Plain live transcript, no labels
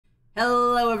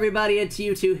Hello everybody, it's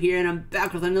you2 here, and I'm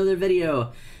back with another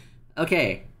video.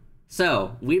 Okay,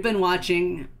 so, we've been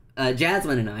watching,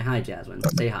 Jasmine and I, hi Jasmine,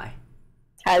 say hi.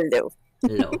 Hello.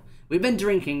 Hello. We've been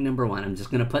drinking, number one, I'm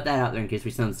just gonna put that out there in case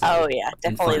we sound silly. Oh yeah,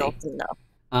 definitely don't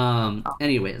know.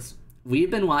 Anyways, we've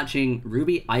been watching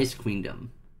RWBY Ice Queendom,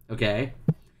 okay?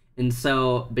 And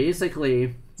so,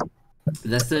 basically,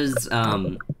 this is,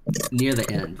 near the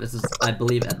end. This is, I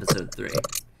believe, episode 3.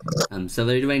 So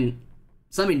they're doing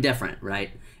something different, right?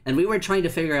 And we were trying to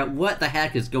figure out what the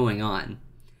heck is going on.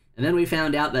 And then we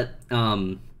found out that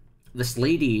this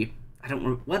lady, I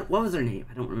don't what was her name?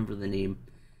 I don't remember the name.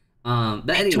 But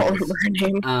anyways, I don't remember her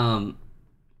name.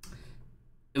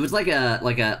 It was like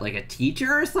a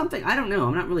teacher or something. I don't know.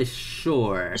 I'm not really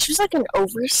sure. She was like an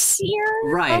overseer,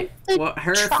 right? Of the well,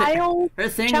 her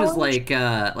thing challenge? was like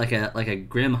a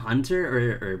grim hunter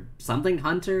or something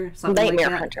hunter, something Nightmare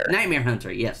like that. hunter. Nightmare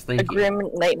hunter. Yes, thank you. A grim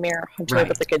nightmare hunter Right.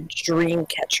 with like a dream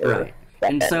catcher. Right.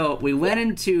 And so we went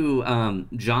into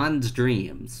John's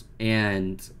dreams,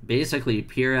 and basically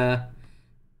Pyrrha,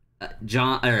 not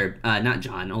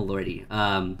John, oh lordy,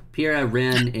 Pyrrha,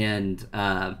 Ren, and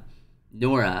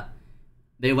Nora,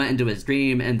 they went into his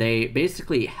dream, and they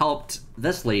basically helped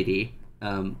this lady,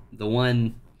 the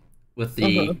one with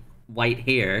the white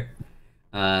hair,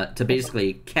 to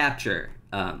basically capture.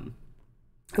 Yeah,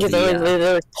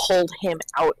 they pulled him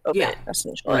out of it,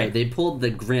 essentially. Right, they pulled the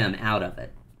Grim out of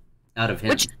it. Out of him.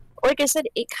 Which, like I said,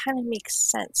 it kind of makes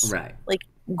sense. Right. Like,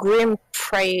 Grim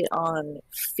prey on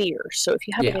fear. So if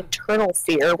you have an internal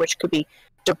fear, which could be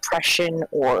depression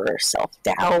or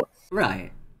self-doubt,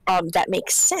 right, that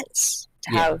makes sense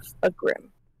to have a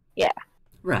Grim. Yeah.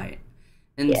 Right.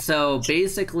 And so,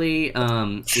 basically,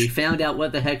 we found out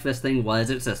what the heck this thing was.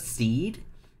 It's a seed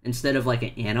instead of, like,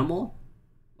 an animal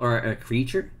or a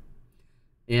creature.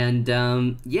 And,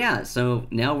 so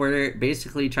now we're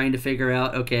basically trying to figure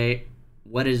out, okay,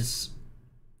 what is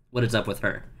up with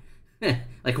her?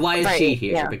 Like, why is she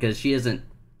here? Yeah. Because she isn't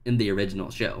in the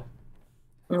original show.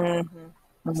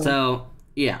 So,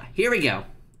 yeah, here we go.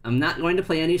 I'm not going to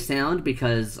play any sound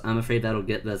because I'm afraid that'll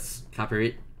get this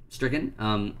copyright stricken.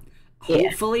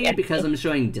 Hopefully, because I'm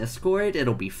showing Discord,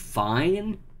 it'll be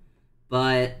fine,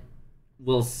 but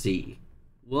we'll see.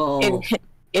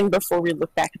 In before we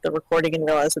look back at the recording and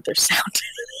realize that there's sound.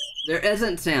 There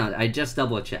isn't sound. I just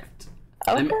double checked.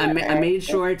 Okay. I made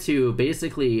sure to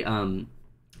basically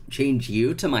change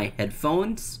you to my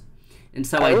headphones, and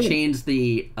so I changed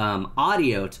the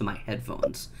audio to my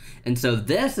headphones, and so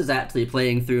this is actually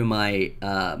playing through my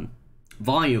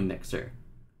volume mixer,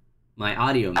 my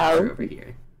audio mixer over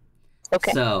here.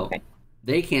 Okay. So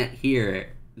they can't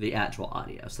hear the actual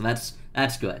audio, so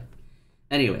that's good.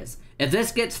 Anyways, if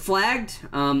this gets flagged,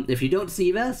 if you don't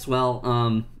see this,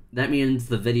 well, that means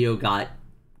the video got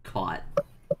caught.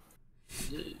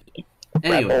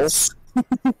 Anyways,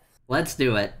 let's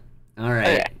do it. All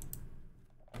right. Okay.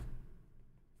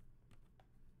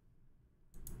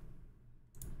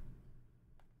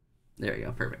 There we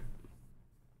go. Perfect.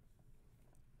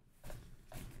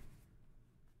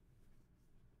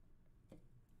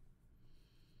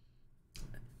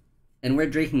 And we're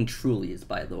drinking Trulies,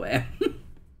 by the way.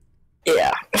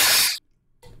 Yeah.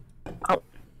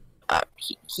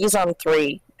 He's on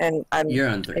 3, and You're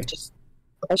on 3.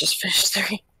 I just finished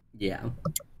 3. Yeah.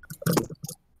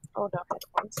 Oh no,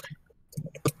 headphones.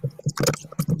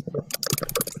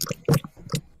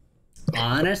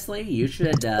 Honestly, you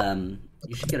should get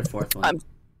a 4th one.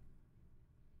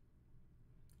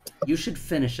 You should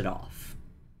finish it off.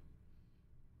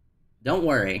 Don't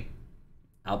worry.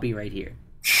 I'll be right here.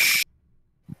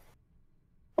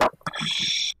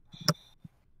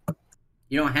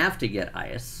 You don't have to get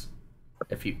ice.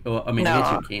 If you, well, I mean, I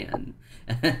guess you can.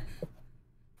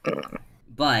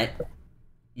 But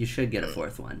you should get a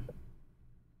 4th one.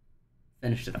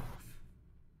 Finish it off.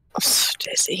 I'm so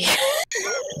dizzy.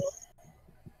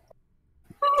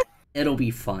 It'll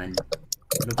be fun.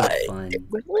 It'll be fun.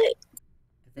 Will it?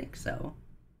 I think so.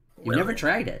 You've never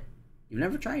tried it. You've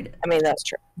never tried it. I mean, that's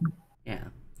true. Yeah.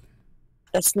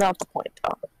 That's not the point,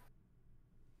 though.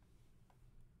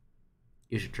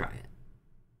 You should try it.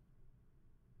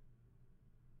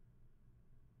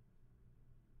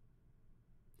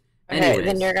 Okay, Anyways.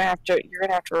 then you're gonna have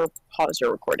to pause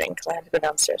your recording because I have to go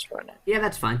downstairs for a minute. Yeah,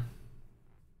 that's fine.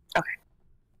 Okay.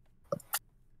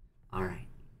 All right.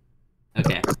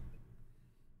 Okay.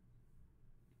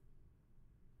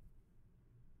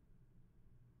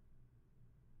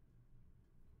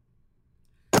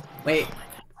 Wait.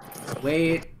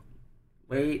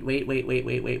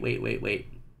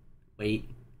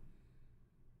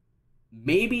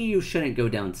 Maybe you shouldn't go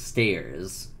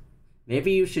downstairs.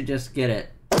 Maybe you should just get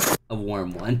it a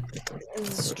warm one.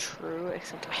 This is true,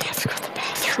 except I have to go to the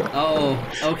bathroom.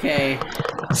 Oh, okay.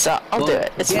 So I'll do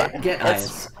it. It's fine. Get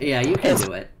ice. Yeah, you can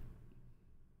do it.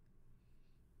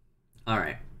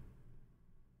 Alright.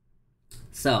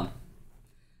 So,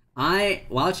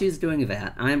 while she's doing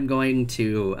that, I'm going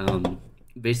to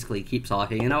basically keep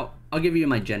talking, and I'll give you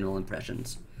my general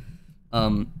impressions.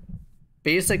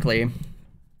 Basically,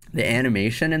 the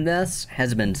animation in this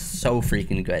has been so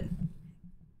freaking good.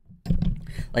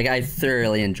 Like, I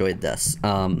thoroughly enjoyed this.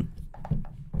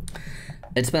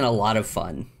 It's been a lot of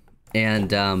fun.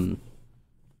 And,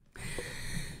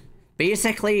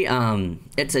 basically,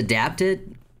 it's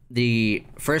adapted the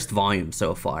first volume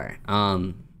so far.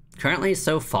 Currently,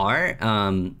 so far,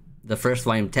 the first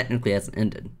volume technically hasn't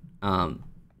ended.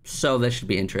 So this should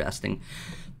be interesting.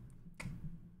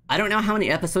 I don't know how many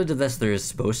episodes of this there's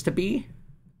supposed to be,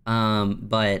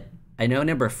 but I know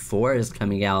number 4 is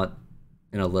coming out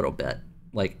in a little bit.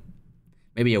 Like,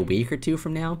 maybe a week or 2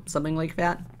 from now, something like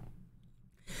that.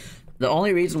 The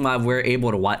only reason why we're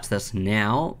able to watch this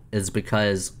now is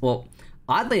because, well,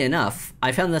 oddly enough,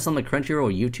 I found this on the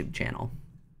Crunchyroll YouTube channel.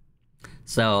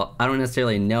 So, I don't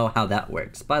necessarily know how that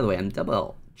works. By the way, I'm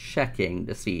double checking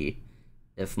to see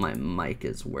if my mic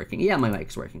is working. Yeah, my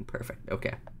mic's working. Perfect.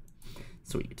 Okay.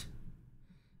 Sweet.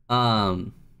 Yeah.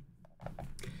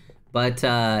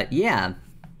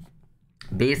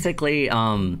 Basically,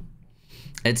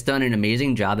 it's done an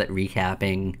amazing job at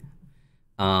recapping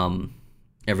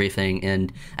everything,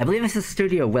 and I believe this is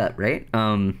Studio Wet, right?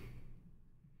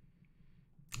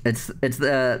 It's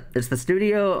the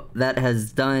studio that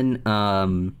has done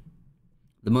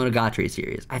the Monogatari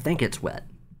series. I think it's Wet.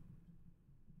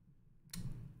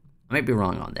 I might be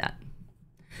wrong on that.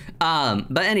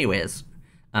 But anyways,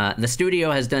 the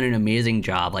studio has done an amazing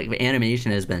job. Like, the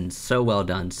animation has been so well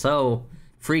done, so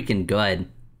freaking good.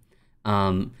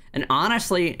 And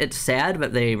honestly, it's sad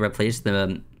that they replaced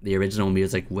the original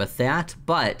music with that,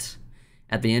 but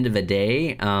at the end of the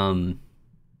day,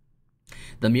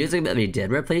 the music that they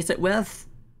did replace it with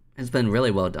has been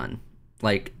really well done.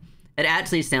 Like, it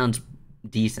actually sounds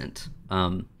decent.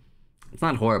 It's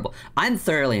not horrible. I'm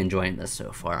thoroughly enjoying this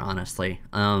so far, honestly.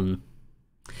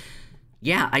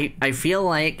 Yeah, I feel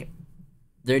like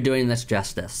they're doing this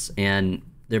justice, and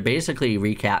they're basically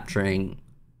recapturing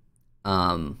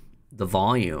the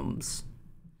volumes,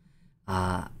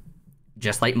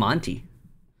 just like Monty.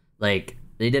 Like,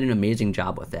 they did an amazing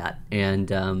job with that, and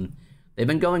they've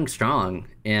been going strong,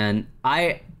 and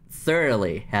I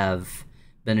thoroughly have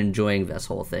been enjoying this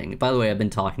whole thing. By the way, I've been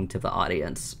talking to the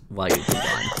audience while you've been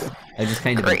gone. I've just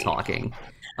kind of been talking.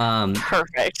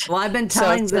 Perfect. Well, I've been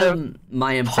telling them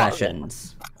my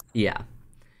impressions. Yeah.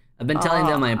 I've been telling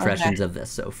them my impressions of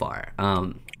this so far.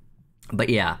 But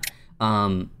yeah,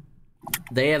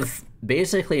 they have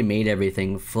basically made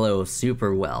everything flow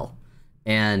super well.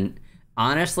 And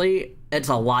honestly, it's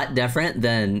a lot different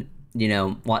than, you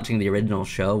know, watching the original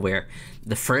show, where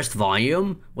the first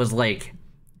volume was like,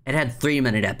 it had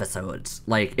 3-minute episodes.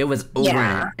 Like, it was over in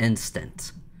an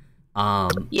instant.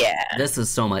 This is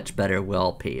so much better,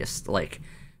 well paced. Like,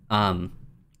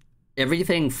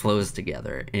 everything flows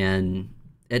together, and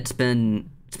it's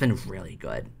been really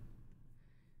good.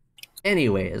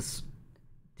 Anyways,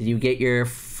 did you get your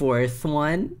 4th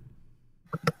one?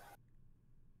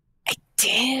 I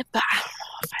did, but I don't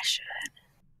know if I should.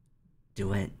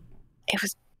 Do it. It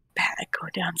was bad to go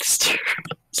down the stairs.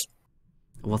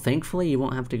 Well, thankfully, you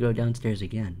won't have to go downstairs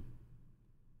again.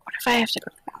 What if I have to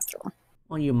go to the bathroom?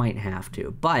 Well, you might have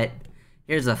to, but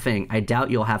here's the thing. I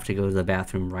doubt you'll have to go to the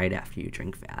bathroom right after you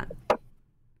drink that.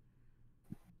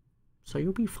 So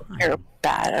you'll be fine. You're a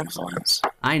bad influence.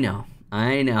 I know.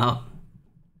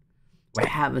 We're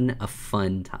having a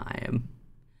fun time.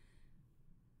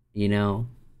 You know?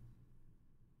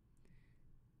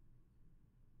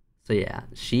 So yeah,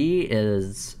 she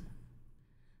is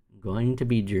going to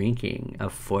be drinking a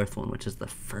 4th one, which is the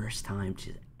first time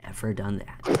she's ever done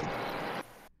that.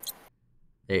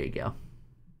 There you go.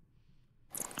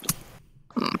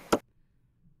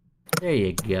 There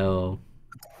you go.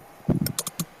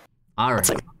 Alright.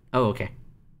 Oh, okay.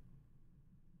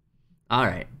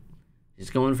 Alright.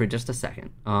 Just going for just a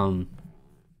second.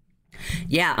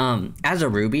 Yeah, as a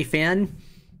RWBY fan,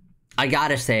 I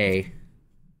gotta say,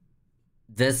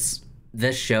 this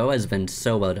show has been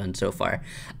so well done so far.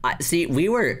 See, we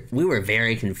were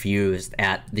very confused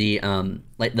at the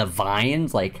like the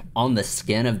vines like on the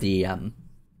skin of the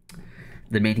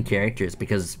main characters,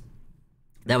 because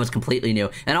that was completely new,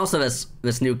 and also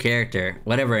this new character,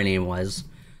 whatever her name was,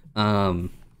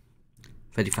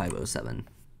 5507.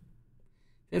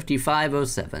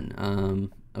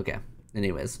 Okay.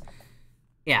 Anyways,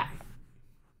 yeah.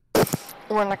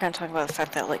 We're not going to talk about the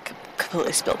fact that, like,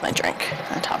 completely spilled my drink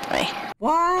on top of me.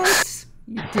 What?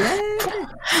 You did?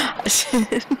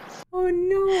 Oh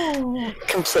no!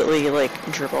 Completely,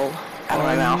 like, dribbled out of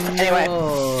my mouth. No. Anyway,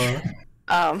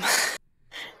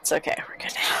 it's okay. We're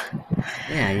good now.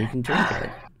 Yeah, you can drink it.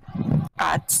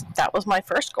 That was my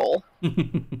first goal.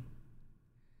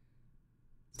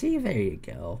 See, there you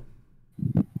go.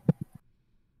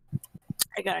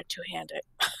 I got a two-handed.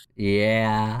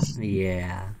 Yeah.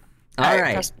 All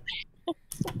right.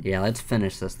 Yeah, let's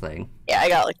finish this thing. Yeah, I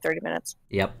got like 30 minutes.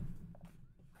 Yep.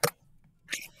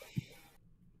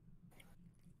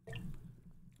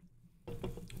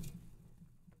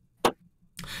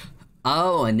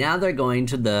 Oh, and now they're going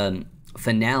to the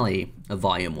finale of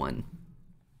Volume 1.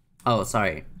 Oh,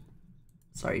 sorry.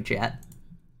 Sorry, chat.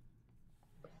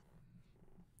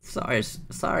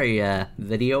 Sorry,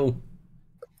 video.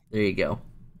 There you go.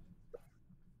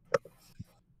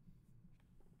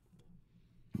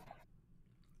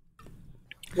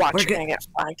 Watch, you're gonna get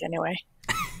flagged anyway.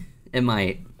 It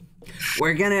might.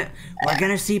 We're gonna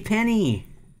see Penny.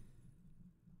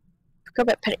 Go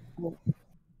back, Penny.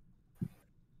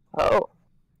 Oh.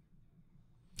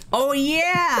 Oh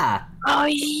yeah! Oh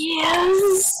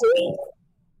yes!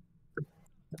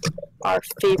 Our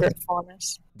favorite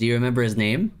faunus. Do you remember his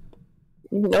name?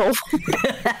 No.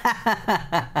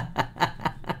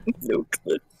 No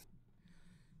clue.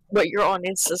 What your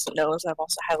audience doesn't know is I've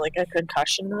also had like a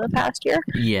concussion in the past year.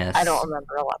 Yes. I don't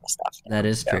remember a lot of stuff. That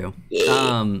is true.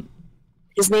 Yeah.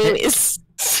 His name is...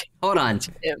 Hold on.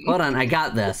 I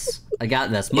got this.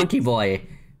 Monkey Boy.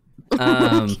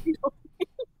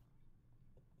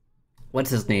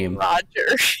 What's his name?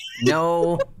 Roger.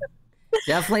 No.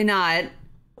 Definitely not.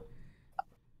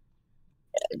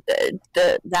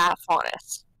 That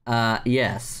faunus.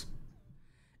 Yes.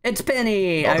 It's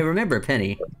Penny. I remember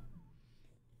Penny.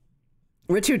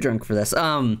 We're too drunk for this.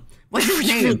 What's his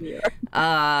name?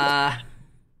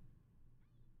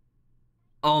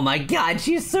 Oh my god,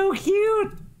 she's so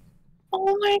cute!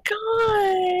 Oh my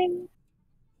god.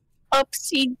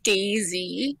 Upsy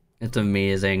Daisy. It's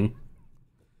amazing.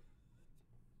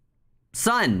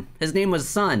 Sun. His name was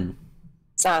Sun.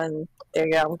 Sun. There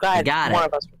you go. I'm glad got one it.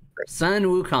 of us remembered. Sun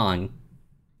Wukong.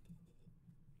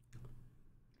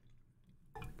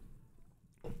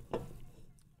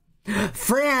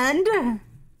 Friend?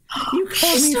 You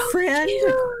called me so friend?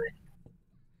 Cute.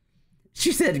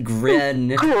 She said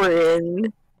grin.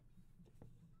 Grin.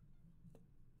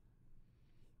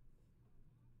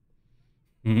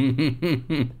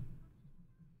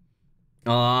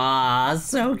 Aw,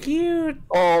 so cute.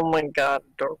 Oh my god,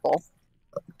 adorable.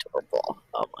 Adorable.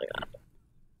 Oh my god.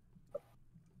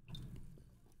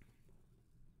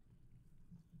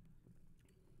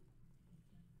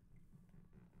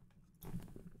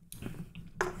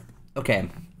 Okay.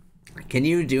 Can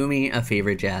you do me a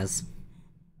favor, Jazz?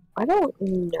 I don't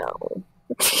know.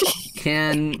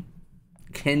 Can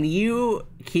you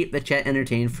keep the chat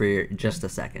entertained for just a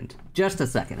second? Just a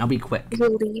second. I'll be quick. You're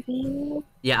leaving?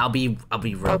 Yeah, I'll be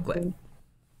real quick.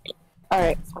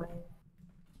 Alright, fine.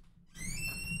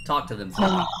 Talk to them.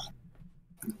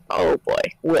 Oh boy,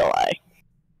 will I.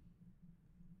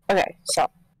 Okay, so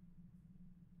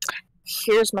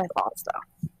here's my thoughts though.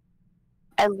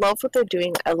 I love what they're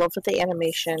doing. I love what the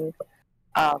animation,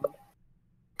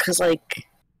 cause like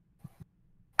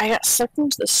I got sucked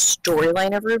into the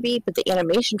storyline of RWBY, but the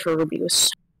animation for RWBY was so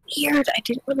weird. I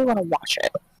didn't really want to watch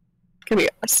it. To be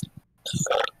honest.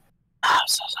 Oh, I'm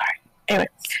so sorry. Anyway,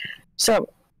 so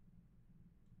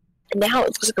now it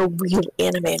looks like a real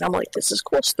anime, and I'm like, this is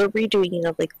cool. So they're redoing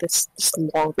like this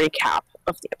long recap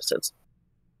of the episodes.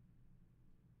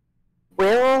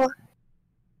 Will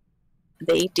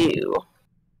they do?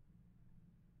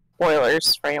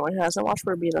 Spoilers for anyone who hasn't watched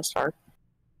RWBY thus far.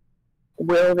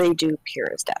 Will they do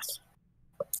Pyrrha's death?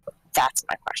 That's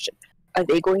my question. Are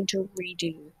they going to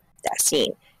redo that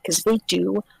scene? Because if they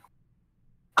do,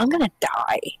 I'm gonna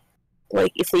die.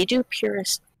 Like, if they do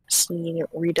Pyrrha's scene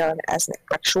redone as an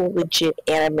actual legit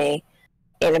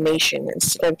animation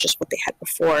instead of just what they had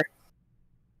before,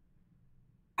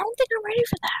 I don't think I'm ready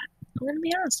for that. I'm gonna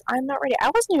be honest. I'm not ready.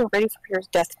 I wasn't even ready for Pyrrha's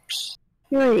death,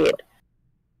 period.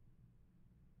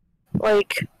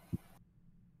 Like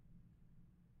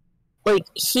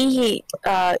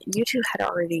you two had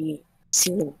already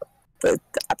seen the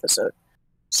episode,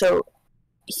 so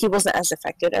he wasn't as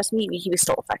affected as me. He was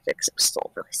still affected because it was still a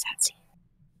really sad scene.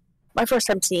 My first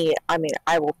time seeing it, I mean,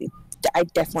 I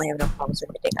definitely have no problems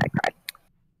admitting I cried.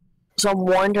 So I'm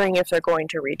wondering if they're going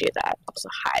to redo that. Also,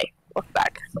 hi, welcome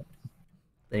back.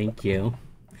 Thank you.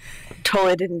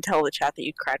 Totally didn't tell the chat that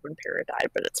you cried when Pyrrha died,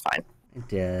 but it's fine. I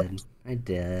did. I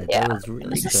did. Yeah, It was really it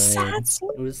was a good. sad scene.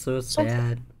 It was so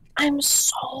sad. I'm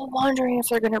so wondering if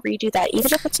they're gonna redo that,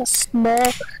 even if it's a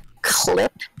small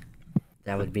clip.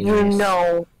 That would be You nice.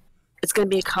 know, it's gonna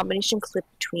be a combination clip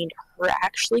between her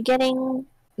actually getting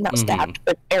not stabbed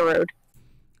but arrowed,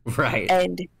 right,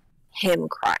 and him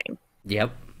crying.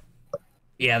 Yep.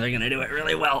 Yeah, they're gonna do it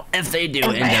really well if they do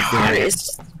And end up doing it.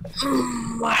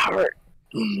 My heart.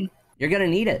 You're gonna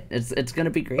need it. It's gonna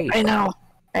be great. I know.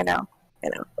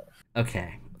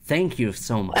 Okay. Thank you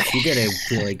so much. You did a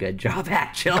really good job,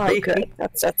 actually. Oh, good.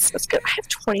 That's good. I have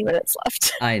 20 minutes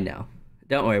left. I know.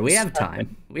 Don't worry. We have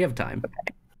time. We have time.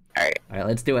 Okay. All right.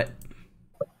 Let's do it.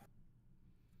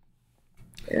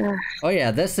 Yeah. Oh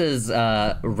yeah, this is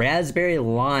raspberry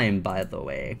lime, by the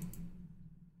way.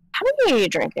 How many are you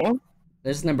drinking?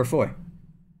 This is number 4.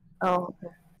 Oh.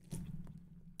 Okay.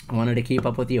 I wanted to keep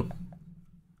up with you.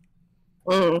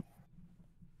 Mm.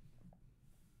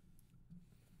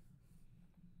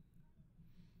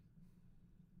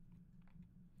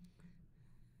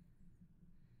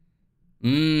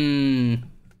 Mmm.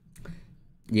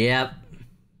 Yep.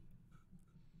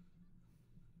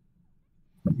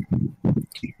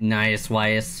 Nice,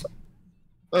 Weiss.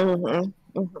 Mm-hmm.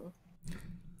 Mm-hmm.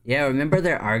 Yeah, remember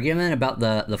their argument about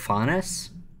the faunus?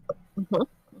 Mm-hmm.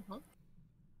 Mm-hmm.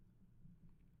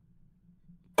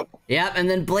 Yep, and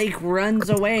then Blake runs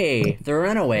away. The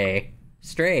runaway.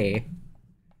 Stray.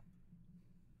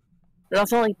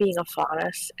 Nothing like being a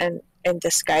faunus and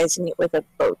disguising it with a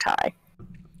bow tie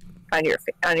on your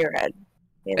head.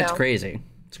 You know? It's crazy.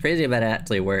 It's crazy if it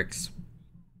actually works.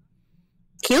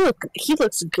 He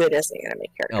looks good as an anime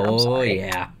character. Oh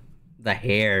yeah, the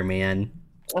hair, man.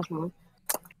 Mm-hmm.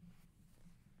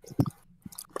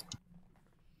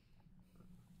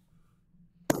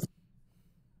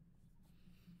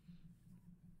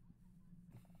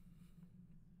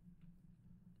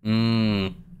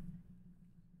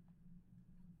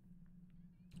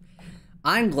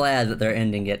 I'm glad that they're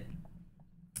ending it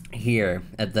here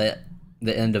at the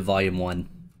end of Volume 1.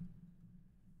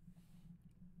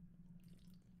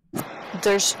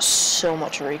 There's so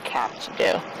much recap to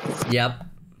do. Yep.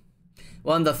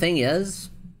 Well, and the thing is,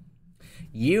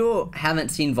 you haven't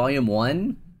seen Volume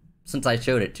 1 since I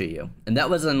showed it to you. And that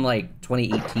was in, like,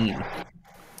 2018.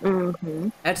 Mm-hmm.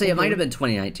 Actually, it might have been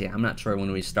 2019. I'm not sure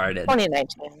when we started.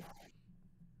 2019.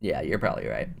 Yeah, you're probably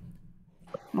right.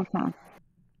 Mm-hmm.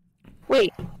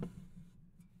 Wait.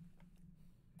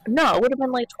 No, it would have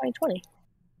been like 2020.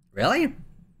 Really?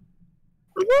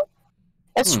 Mm-hmm.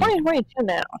 It's 2022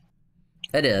 now.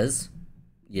 It is.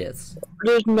 Yes.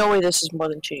 There's no way this is more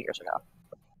than 2 years ago.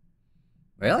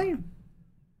 Really?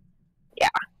 Yeah,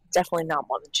 definitely not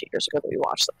more than 2 years ago that we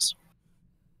watched this.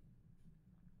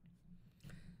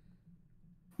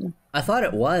 I thought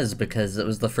it was because it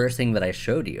was the first thing that I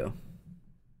showed you.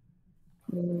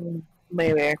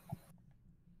 Maybe.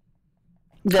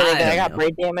 Then again, I got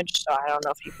brain damage, so I don't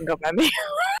know if you can go by me.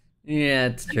 Yeah,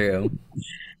 it's true.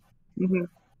 Mm-hmm.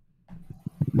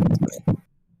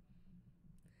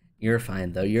 You're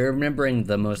fine, though. You're remembering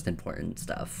the most important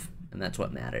stuff, and that's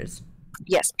what matters.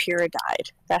 Yes, Pyrrha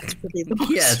died. That's really the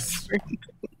most Yes.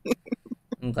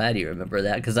 I'm glad you remember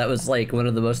that, because that was, like, one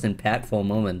of the most impactful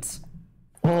moments.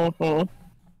 Mm-hmm.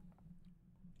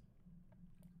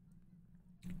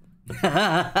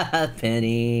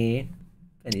 Penny.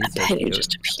 Penny's so Penny cute.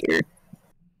 just appeared.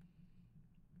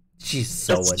 She's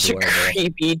so That's adorable. Such a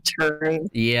creepy turn.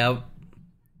 Yep.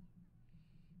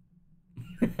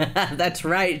 That's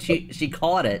right. She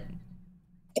caught it.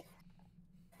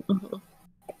 Mm-hmm.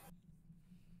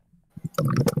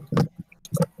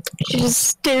 She just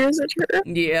stares at her.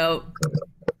 Yep.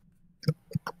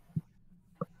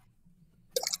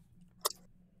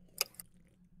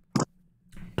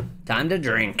 Time to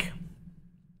drink.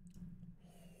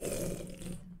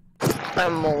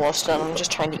 I'm almost done. I'm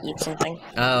just trying to eat something.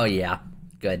 Oh, yeah.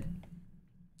 Good.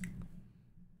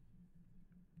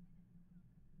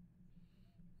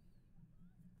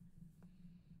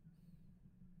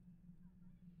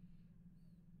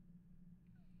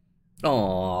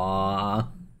 Aww.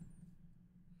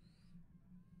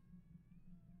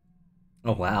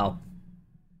 Oh, wow.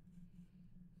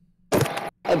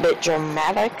 A bit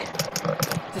dramatic.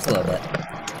 Just a little bit.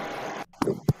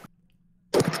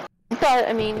 But,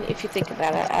 I mean, if you think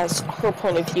about it, as her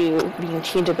point of view, being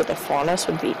tainted with a faunus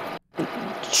would be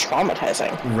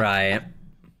traumatizing. Right.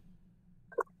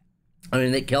 I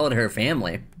mean, they killed her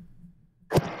family.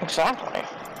 Exactly.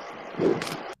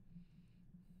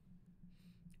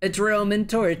 It's Roman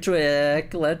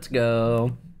Torchwick. Let's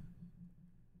go.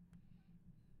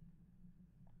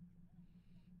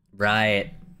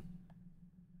 Right.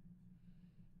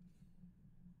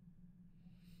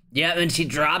 Yeah, and she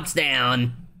drops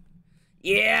down.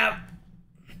 Yeah.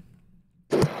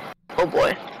 Oh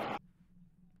boy.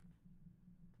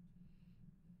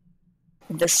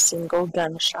 The single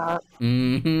gunshot.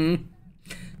 Mm-hmm.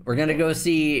 We're gonna go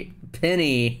see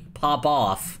Penny pop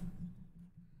off.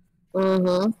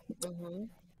 Mm-hmm. Mm-hmm.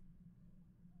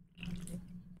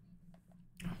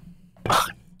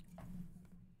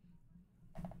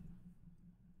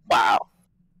 Wow.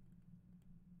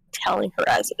 Telling her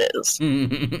as it is.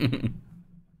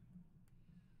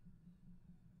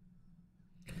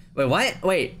 Wait, what?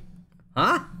 Wait.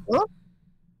 Huh? Huh?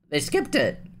 They skipped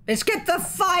it. They skipped the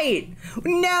fight!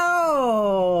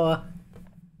 No!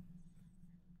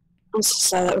 I'm so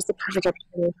sad. That was the perfect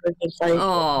opportunity for a good fight.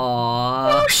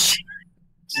 Aww. Whoosh!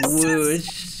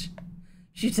 Swoosh.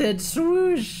 She said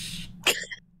swoosh.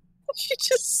 She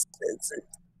just says it.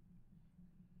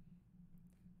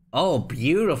 Oh,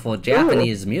 beautiful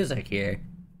Japanese music here.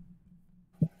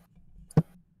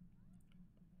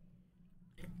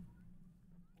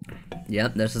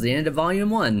 Yep, this is the end of Volume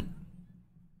 1.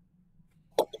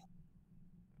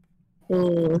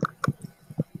 Mm.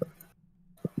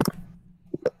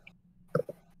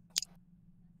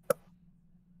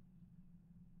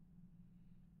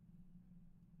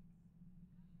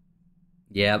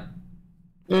 Yep.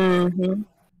 Mm-hmm.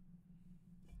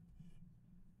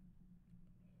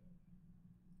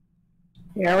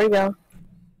 Here we go.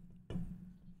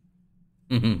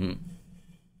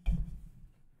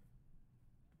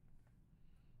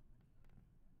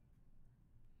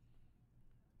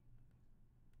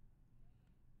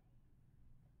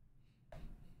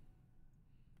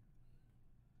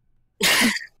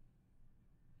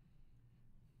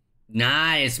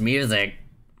 Nice music.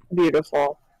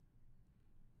 Beautiful.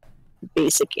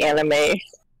 Basic anime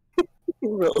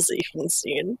realization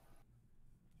scene.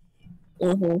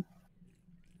 Mm-hmm.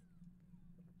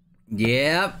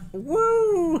 Yep.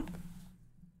 Woo!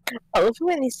 I love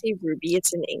when they say Ruby,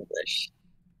 it's in English.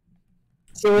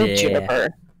 Same with Juniper.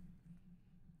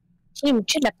 Team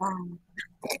Juniper.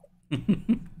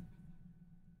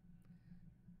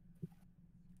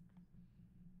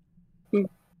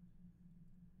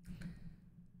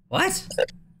 What?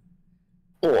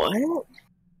 What?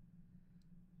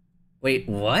 Wait,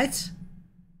 what?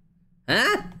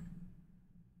 Huh?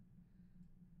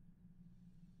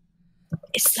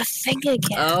 It's the thing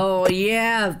again. Oh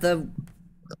yeah, the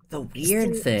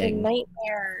weird thing. The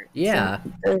nightmare. Yeah.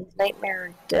 The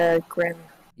nightmare grin.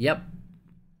 Yep.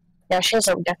 Yeah, she has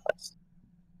a necklace.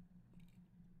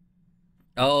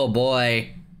 Oh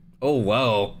boy. Oh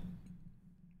whoa.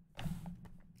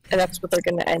 And that's what they're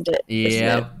gonna end it.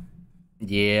 Yep.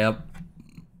 Yep.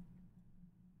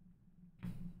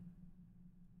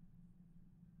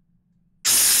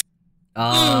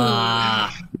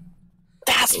 Ah.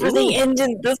 That's where they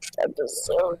ended this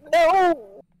episode.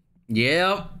 No.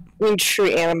 Yep. In true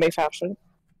anime fashion.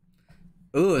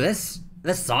 Ooh, this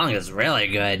song is really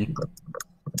good.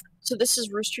 So this is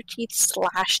Rooster Teeth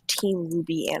 / Team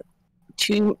Ruby and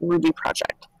Team Ruby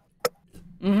Project.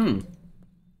 Mm-hmm.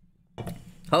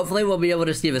 Hopefully we'll be able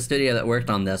to see the studio that worked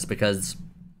on this, because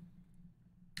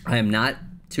I am not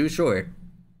too sure.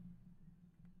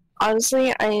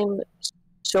 Honestly, I am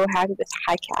so happy with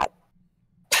Hi Cat.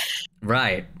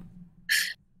 Right.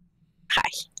 Hi.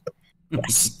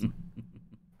 Yes.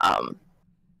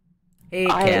 Hey,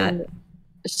 Cat. I'm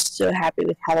so happy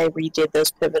with how they redid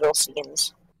those pivotal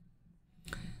scenes.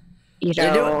 You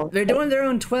know, They're doing their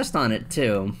own twist on it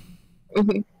too.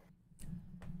 Mhm.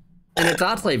 And it's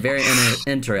actually very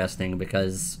interesting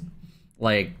because,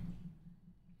 like,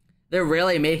 they're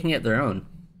really making it their own.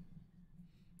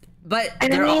 But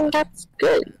and I mean, that's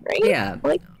good, right? Yeah.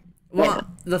 Like, well, yeah.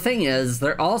 the thing is,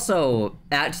 they're also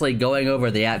actually going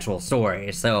over the actual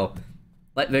story. So,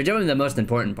 like, they're doing the most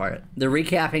important part. They're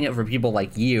recapping it for people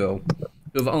like you,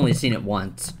 who've only seen it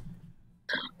once.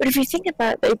 But if you think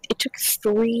about it, it took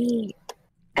 3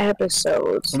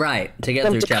 episodes, Right, to get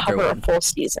them through to chapter cover 1. a full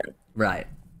season. Right.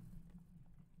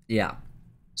 Yeah.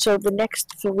 So the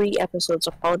next 3 episodes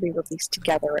will probably be released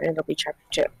together, and it'll be chapter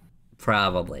 2.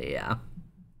 Probably, yeah.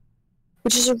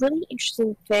 Which is a really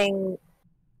interesting thing,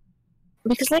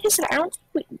 because, like I said, I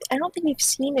don't think we've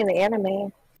seen an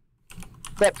anime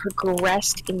that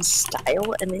progressed in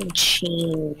style and then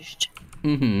changed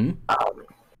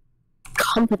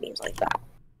companies like that.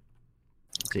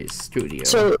 The studio.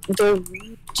 So they're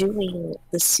redoing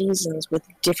the seasons with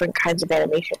different kinds of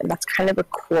animation, and that's kind of a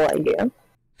cool idea.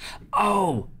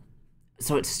 Oh!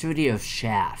 So it's Studio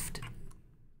Shaft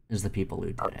is the people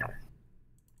who did it.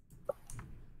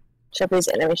 Japanese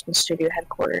animation studio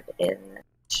headquartered in...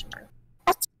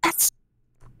 That's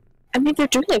I mean, they're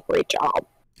doing a great job.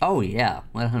 Oh yeah,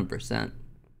 100%.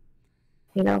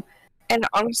 You know, and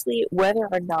honestly, whether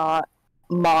or not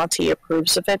Monty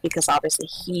approves of it, because obviously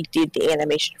he did the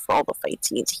animation for all the fight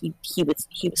scenes. He was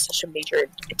such a major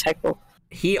integral.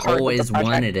 He always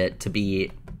wanted it to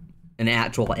be an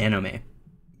actual anime.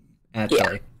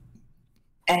 Actually.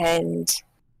 Yeah. And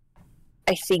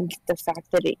I think the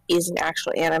fact that it is an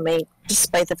actual anime,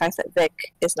 despite the fact that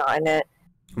Vic is not in it,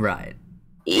 right,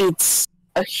 it's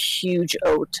a huge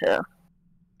ode to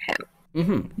him.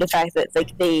 Mm-hmm. The fact that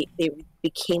like they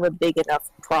became a big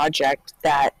enough project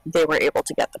that they were able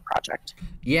to get the project.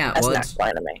 Yeah, as an actual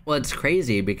anime. Well, it's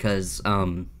crazy because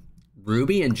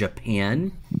RWBY in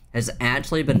Japan has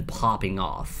actually been popping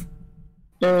off.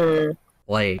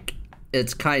 Like,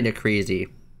 it's kind of crazy.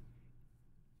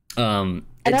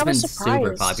 It's been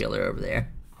super popular over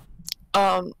there.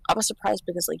 I was surprised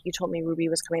because, like, you told me RWBY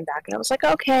was coming back, and I was like,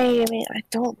 okay. I mean, I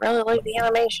don't really like the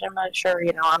animation. I'm not sure.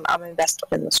 You know, I'm invested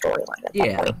in the storyline at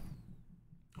that point.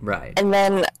 Right. And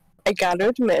then I gotta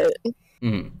admit,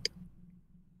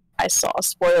 I saw a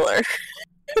spoiler.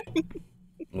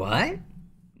 What?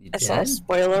 I saw a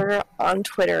spoiler on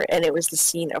Twitter, and it was the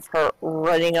scene of her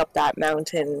running up that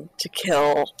mountain to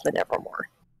kill the Nevermore.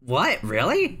 What?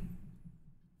 Really?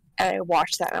 And I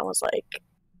watched that, and I was like,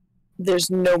 there's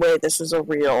no way this is a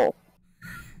real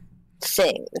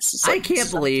thing. This is. Like, I can't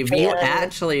believe you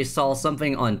actually saw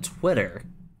something on Twitter.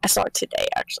 I saw it today,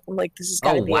 actually. I'm like, this is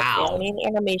gotta be a fan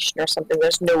animation or something.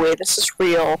 There's no way this is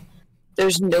real.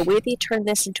 There's no way they turned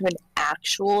this into an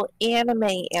actual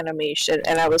anime animation.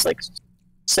 And I was like,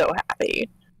 so happy.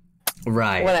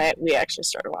 Right. When we actually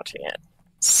started watching it.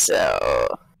 So,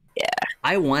 yeah.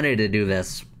 I wanted to do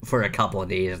this for a couple of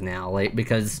days now, like,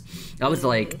 because I was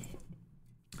like,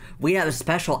 we have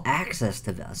special access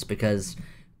to this because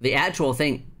the actual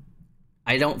thing,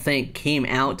 I don't think, came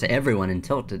out to everyone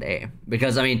until today.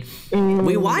 Because, I mean,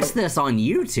 we watched this on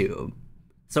YouTube,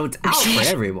 so it's out for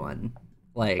everyone.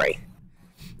 Like,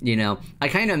 you know, I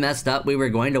kind of messed up. We were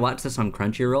going to watch this on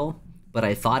Crunchyroll, but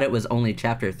I thought it was only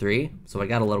chapter 3, so I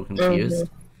got a little confused.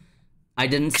 I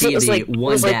didn't see the like,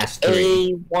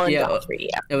 1-3. A1.3,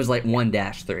 yeah. It was like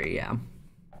 1-3, yeah. Oh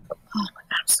my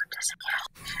god, I'm so disappointed.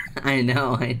 I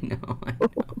know.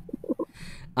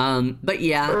 But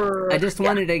yeah, I just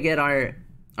wanted to get our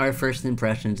first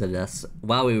impressions of this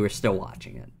while we were still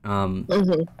watching it.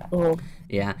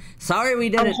 Yeah. Sorry we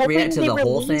didn't react to the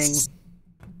whole thing.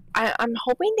 I'm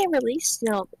hoping they release,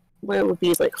 you know, what it would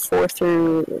be like 4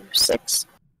 through 6.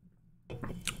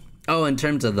 Oh, in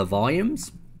terms of the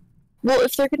volumes? Well,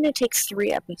 if they're going to take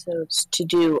 3 episodes to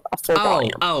do a full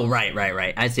volume. Oh,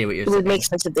 right. I see what you're saying. It would make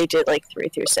sense if they did like 3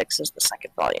 through 6 as the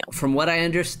second volume. From what I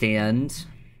understand,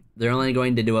 they're only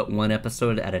going to do it 1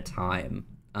 episode at a time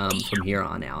from here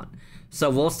on out. So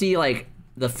we'll see like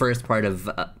the first part of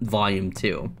volume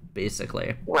 2,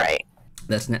 basically. Right.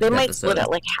 This next they might episode. Split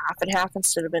it like half and half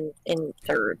instead of in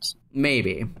thirds.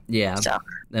 Maybe, yeah. So,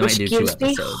 they might do 2 episodes.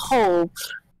 Which gives me hope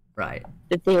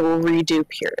that they will redo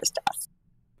Pyrrha's death.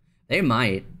 They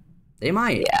might.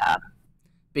 Yeah.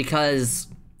 Because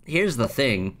here's the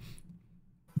thing.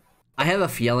 I have a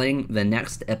feeling the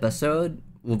next episode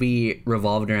will be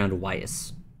revolved around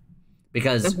Weiss.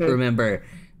 Because remember,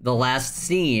 the last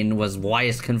scene was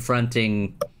Weiss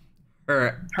confronting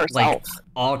herself. Like,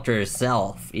 alter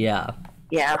self. Yeah.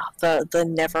 Yeah, the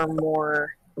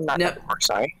Nevermore, not Nevermore,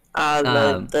 sorry.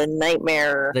 The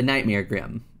Nightmare. The Nightmare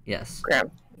Grimm, yes.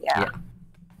 Grimm, yeah.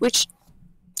 Which,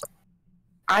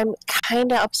 I'm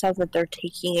kind of upset that they're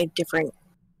taking a different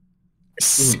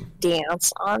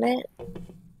stance on it.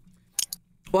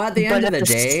 Well, at the end of the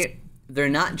day, they're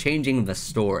not changing the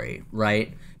story,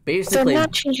 right? Basically, they're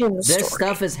not changing the story. This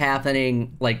stuff is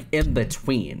happening, like, in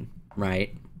between,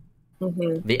 right?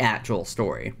 The actual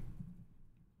story.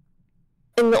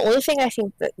 And the only thing I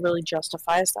think that really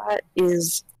justifies that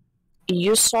is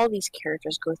you saw these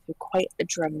characters go through quite a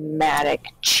dramatic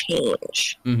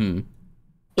change in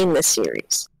the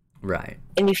series. Right.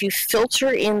 And if you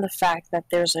filter in the fact that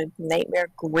there's a Nightmare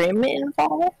Grimm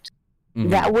involved,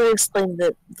 that would explain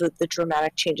the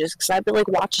dramatic changes. Because I'd be like,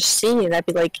 watch a scene, and I'd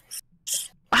be like,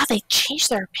 wow, they changed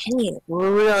their opinion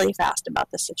really fast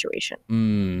about this situation.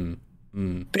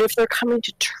 But if they're coming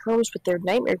to terms with their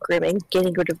Nightmare Grimm and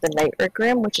getting rid of the Nightmare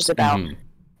Grimm, which is about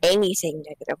anything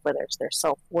negative, whether it's their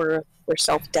self-worth, their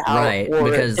self-doubt, or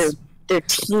because their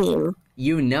team.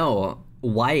 You know,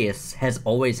 Weiss has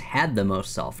always had the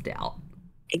most self-doubt.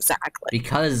 Exactly.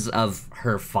 Because of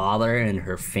her father and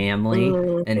her family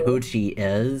and who she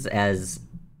is as,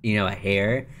 you know, an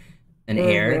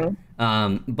heir.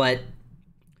 But,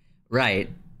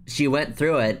 she went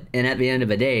through it, and at the end of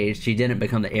the day, she didn't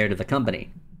become the heir to the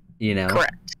company, you know?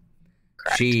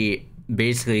 she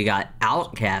basically got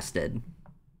outcasted.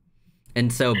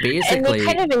 And so basically...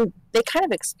 And they kind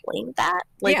of explained that.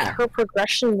 Like, her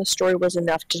progression in the story was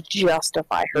enough to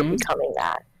justify her becoming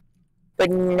that. But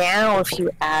now if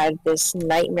you add this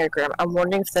Nightmare Grim, I'm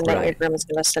wondering if the Nightmare Grim is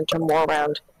going to center more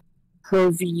around her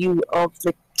view of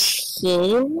the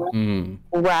team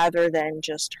rather than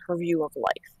just her view of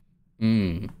life.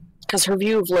 Because her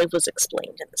view of life was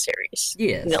explained in the series.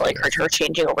 Yes. You know, like her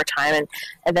changing over time,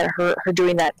 and then her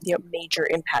doing that, you know, major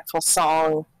impactful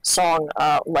song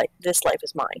like This Life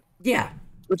Is Mine. Yeah.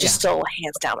 Which is still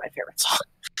hands down my favorite song.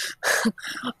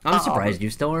 I'm surprised you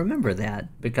still remember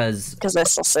that because I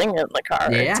still sing it in the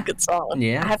car. Yeah. It's a good song.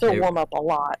 Yeah. I have to warm up a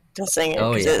lot to sing it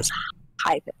because it is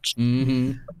high pitched.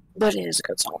 But it is a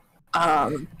good song.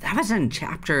 That was in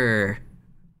chapter...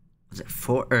 Was it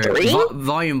 4 or 3?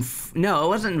 Volume? No, it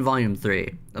wasn't in volume 3. I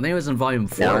think it was in volume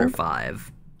 4 or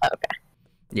 5. Okay.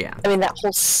 Yeah. I mean, that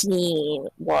whole scene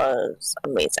was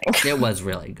amazing. It was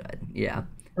really good. Yeah.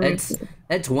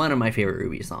 It's one of my favorite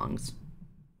RWBY songs.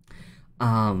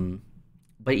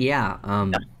 But yeah,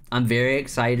 I'm very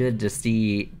excited to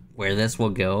see where this will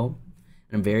go.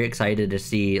 And I'm very excited to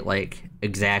see like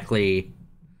exactly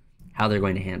how they're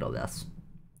going to handle this.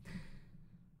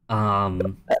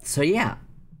 So yeah.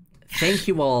 Thank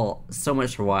you all so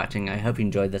much for watching. I hope you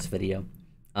enjoyed this video.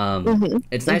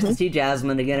 It's nice to see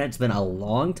Jasmine again. It's been a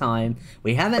long time.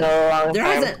 There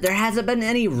hasn't been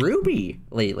any RWBY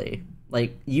lately.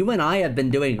 Like, you and I have been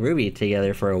doing RWBY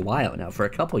together for a while now, for a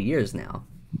couple years now.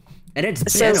 And it's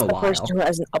been a while. The person who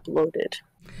hasn't uploaded.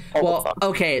 Well,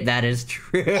 okay, that is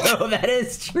true. That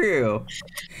is true.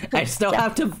 I still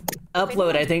have to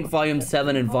upload, I think, Volume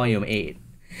 7 and Volume 8.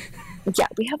 Yeah,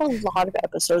 we have a lot of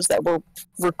episodes that were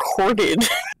recorded.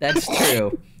 That's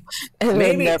true. And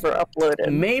maybe never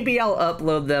uploaded. Maybe I'll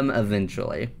upload them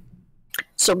eventually.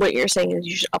 So what you're saying is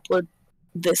you should upload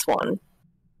this one.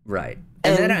 Right.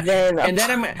 And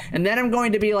then I'm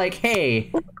going to be like,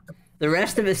 hey, the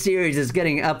rest of the series is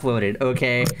getting uploaded,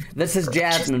 okay? This is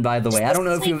Jasmine, by the way. I don't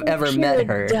know if you've ever met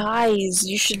her. Dies.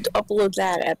 You should upload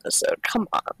that episode. Come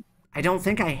on. I don't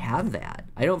think I have that.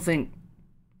 I don't think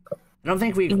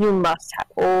we... You must have.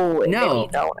 Oh, no. You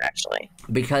don't, actually.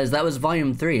 Because that was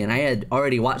Volume 3, and I had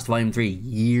already watched Volume 3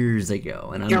 years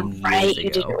ago. And You're right, you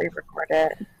didn't re-record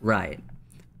it. Right.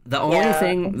 The only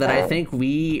thing that I think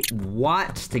we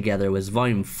watched together was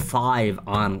Volume 5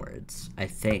 onwards, I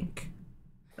think.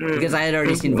 Because I had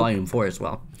already seen Volume 4 as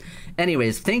well.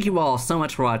 Anyways, thank you all so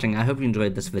much for watching. I hope you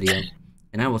enjoyed this video.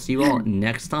 And I will see you all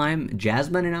next time.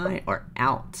 Jasmine and I are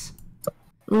out.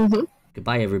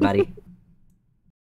 Goodbye, everybody.